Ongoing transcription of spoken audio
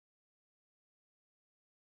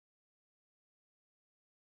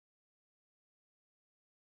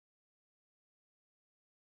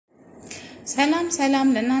ሰላም ሰላም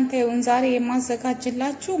ለእናንተ ይሁን ዛሬ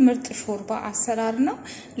የማዘጋጅላችሁ ምርጥ ሾርባ አሰራር ነው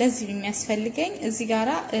ለዚህ የሚያስፈልገኝ እዚህ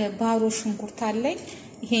ጋራ ባሮ ሽንኩርት አለኝ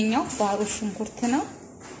ይሄኛው ባሮ ሽንኩርት ነው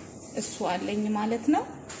እሱ አለኝ ማለት ነው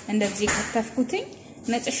እንደዚህ ከተፍኩትኝ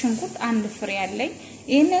ነጭ ሽንኩርት አንድ ፍሬ አለኝ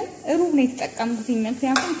ይሄንን ሩብ ነው የተጠቀምኩትኝ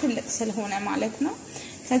ምክንያቱም ትልቅ ስለሆነ ማለት ነው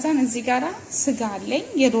ከዛን እዚህ ጋራ ስጋ አለኝ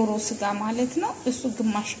የዶሮ ስጋ ማለት ነው እሱ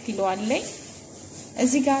ግማሽ ኪሎ አለኝ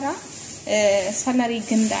እዚህ ጋራ ሰላሪ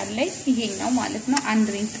ግንድ አለኝ ይሄኛው ማለት ነው አንድ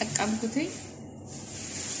ሬን ተጠቀምኩትኝ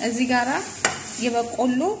እዚህ ጋራ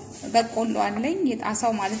በቆሎ አለኝ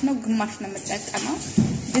የጣሳው ማለት ነው ግማሽ ነው የምጠቀመው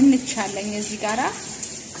ድንች አለኝ እዚህ ጋራ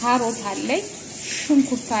ካሮት አለኝ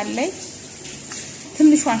ሽንኩርት አለኝ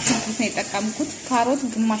ትንሿን ሽንኩርት ነው የተጠቀምኩት ካሮት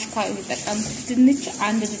ግማሽ ካሮት የተጠቀምኩት ድንች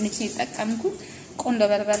አንድ ድንች ነው የተጠቀምኩት ቆንጆ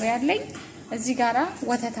በርበሬ አለኝ እዚህ ጋራ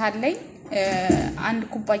ወተት አለኝ አንድ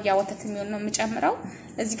ኩባያ ወተት የሚሆን ነው የምጨምረው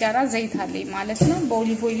እዚህ ጋራ ዘይት አለኝ ማለት ነው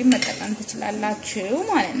በኦሊቭ ኦይል መጠቀም ትችላላችሁ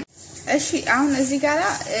ማለት ነው እሺ አሁን እዚህ ጋራ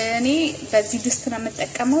እኔ በዚህ ድስት ነው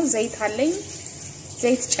የምጠቀመው ዘይት አለኝ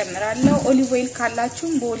ዘይት ጨምራለሁ ኦሊቭ ኦይል ካላችሁ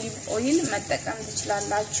በኦሊቭ ኦይል መጠቀም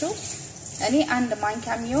ትችላላችሁ እኔ አንድ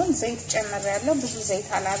ማንኪያ የሚሆን ዘይት ጨምራለሁ ብዙ ዘይት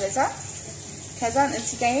አላበዛ ከዛን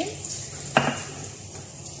እዚህ ጋር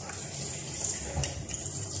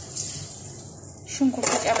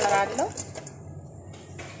ሽንኩርት ጨምራለሁ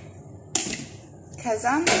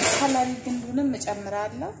ከዛን ሰላሪ ግንዱንም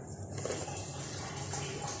ጨምራለሁ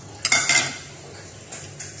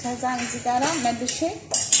ከዛን እዚህ ጋራ መልሼ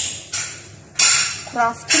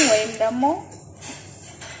ክራፍትን ወይም ደግሞ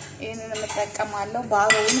ይሄንን መጠቀማለሁ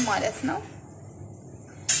ባሮውን ማለት ነው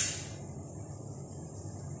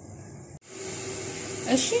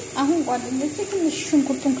እሺ አሁን ጓደኞቼ ትንሽ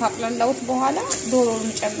ሽንኩርቱን ካቅላላውት በኋላ ዶሮውን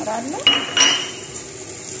ጨምራለሁ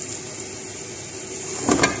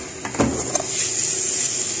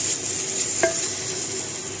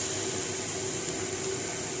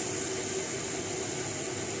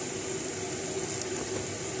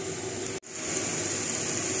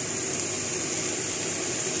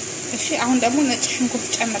እሺ አሁን ደግሞ ነጭ ሽንኩርት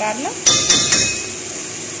ጨምራለሁ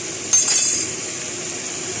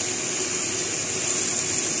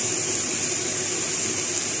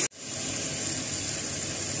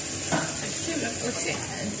እሺ ምርጦቼ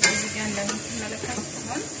እዚህ ጋር እንደምትመለከቱት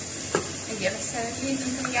ነው እየደረሰ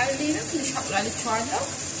ያለኝ ነው ትንሽ አቁላልቼዋለሁ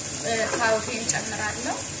ካሮቴን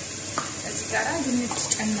ጨምራለሁ እዚህ ጋራ ድንች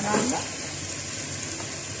ጨምራለሁ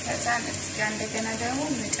ከዛን እዚህ ጋር እንደገና ደግሞ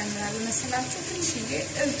እንጨምራለሁ መሰላችሁ ትንሽዬ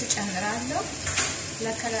እርድ ጨምራለሁ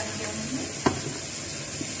ለከለር ነው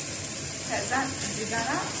ከዛን እዚህ ጋራ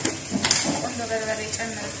ቆንጆ በርበሬ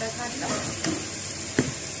ጨምርበታለሁ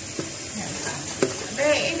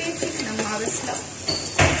በኤሌክትሪክ ነው ማበስለው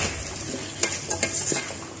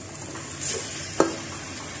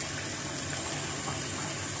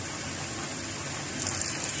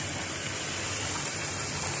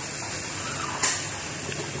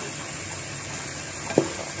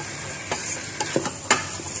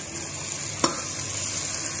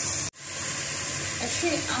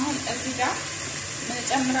አሁን እዚህ ጋር ምን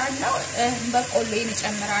ጨምራለሁ በቆሎዬን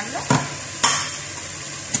ጨምራለሁ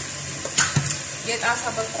የጣሳ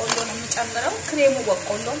በቆሎ ነው የምጨምረው ክሬሙ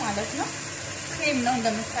በቆሎ ማለት ነው ክሬም ነው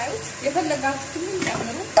እንደምታዩት የፈለጋችሁትን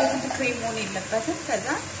ጨምሩ ብዙ ክሬም ሆነ የለበትም ከዛ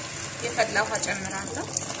የፈላ ውሃ ጨምራለሁ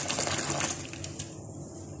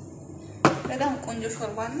በጣም ቆንጆ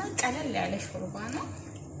ሾርባና ቀለል ያለ ሾርባ ነው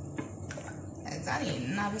ከዛ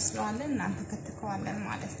እናበስለዋለን እናንተ ከተከዋለን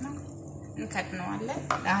ማለት ነው እንከድነዋለን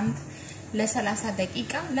ለአንድ ለ30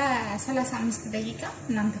 ደቂቃ ለ35 ደቂቃ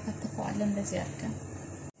እናንተ ከተከዋለን እንደዚህ አድርገን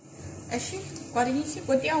እሺ ጓደኞቼ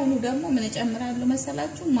ወዲያውኑ ደግሞ ምን ጨምራለሁ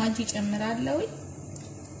መሰላችሁ ማጂ ጨምራለሁ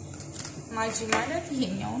ማጂ ማለት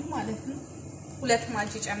ይሄኛው ማለት ነው ሁለት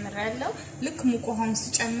ማጂ ጨምራለሁ ልክ ሙቅ ውሃውን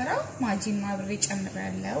ስጨምረው ማጂን ማብሬ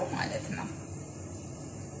ጨምራለሁ ማለት ነው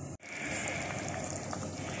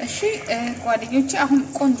እሺ ጓደኞቼ አሁን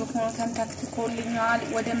ቆንጆ ሆኖ ተንተክትኮልኛል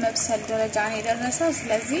ወደ መብሰል ደረጃ ነው የደረሰው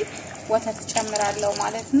ስለዚህ ወተት ጨምራለሁ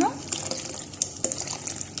ማለት ነው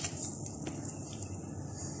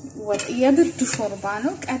የብርድ ሾርባ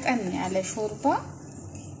ነው ቀጠን ያለ ሾርባ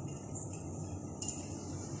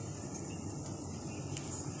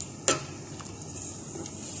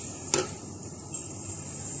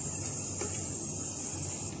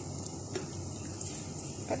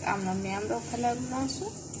በጣም ነው የሚያምረው ከለሩ ራሱ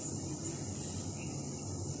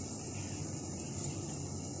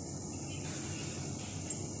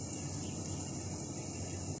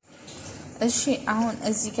እሺ አሁን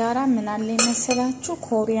እዚህ ጋራ ምን አለ መሰላችሁ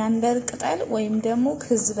ኮሪያንደር ቅጠል ወይም ደግሞ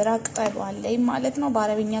ክዝብራ ቅጠል አለኝ ማለት ነው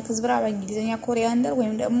በአረብኛ ክዝብራ በእንግሊዘኛ ኮሪያንደር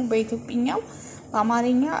ወይም ደግሞ በኢትዮጵያኛው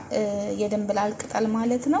በአማርኛ የደንብላል ቅጠል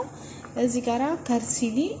ማለት ነው እዚህ ጋራ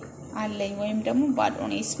ፐርሲሊ አለኝ ወይም ደግሞ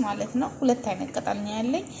ባዶኔስ ማለት ነው ሁለት አይነት ቅጠል ነው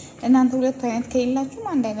ያለኝ እናንተ ሁለት አይነት ከሌላችሁ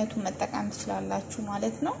አንድ አይነቱን መጠቀም ትችላላችሁ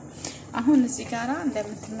ማለት ነው አሁን እዚህ ጋራ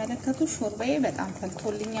እንደምትመለከቱ ሾርባዬ በጣም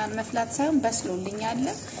ፈልቶልኛል መፍላት ሳይሆን በስሎልኛል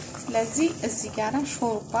ስለዚህ እዚህ ጋራ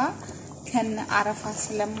ሾርባ ከነ አረፋ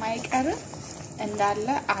ስለማይቀር እንዳለ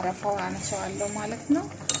አረፋው አነሳዋለሁ ማለት ነው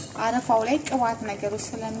አረፋው ላይ ቅባት ነገሮች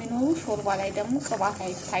ስለሚኖሩ ሾርባ ላይ ደግሞ ቅባት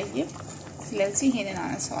አይታይም ስለዚህ ይሄንን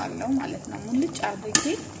አነሳዋለሁ ማለት ነው ሙልጭ አድርጌ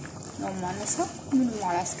ነው ማነሳው ምንም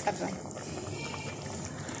አላስቀረም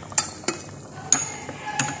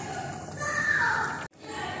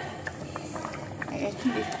አያችሁ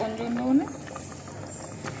እንዴት ቆንጆ እንደሆነ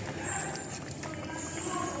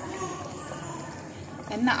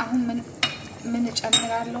እና አሁን ምን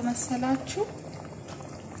እጨምራለሁ መሰላችሁ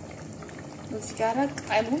እዚህ ጋር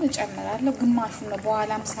ቅጠሉን እጨምራለሁ ግማሹን ነው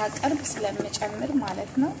በኋላም ሳቀርብ ስለምጨምር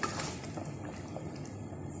ማለት ነው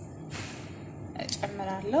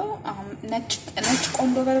እጨምራለሁ አሁን ነጭ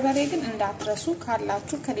ቆንዶ በርበሬ ግን እንዳትረሱ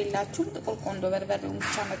ካላችሁ ከሌላችሁ ጥቁር ቆንዶ በርበሬውን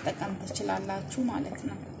ብቻ መጠቀም ትችላላችሁ ማለት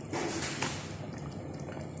ነው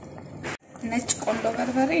ነጭ ቆንዶ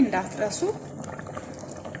በርበሬ እንዳትረሱ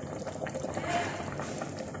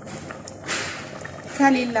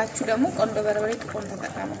ከሌላችሁ ደግሞ ቆንዶ በርበሬ ጥቁር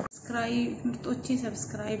ተጠቀሙ ምርጦቼ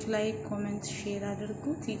ሰብስክራይብ ላይክ ኮሜንት ሼር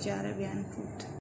አድርጉ ቲጂ አረቢያን ፉድ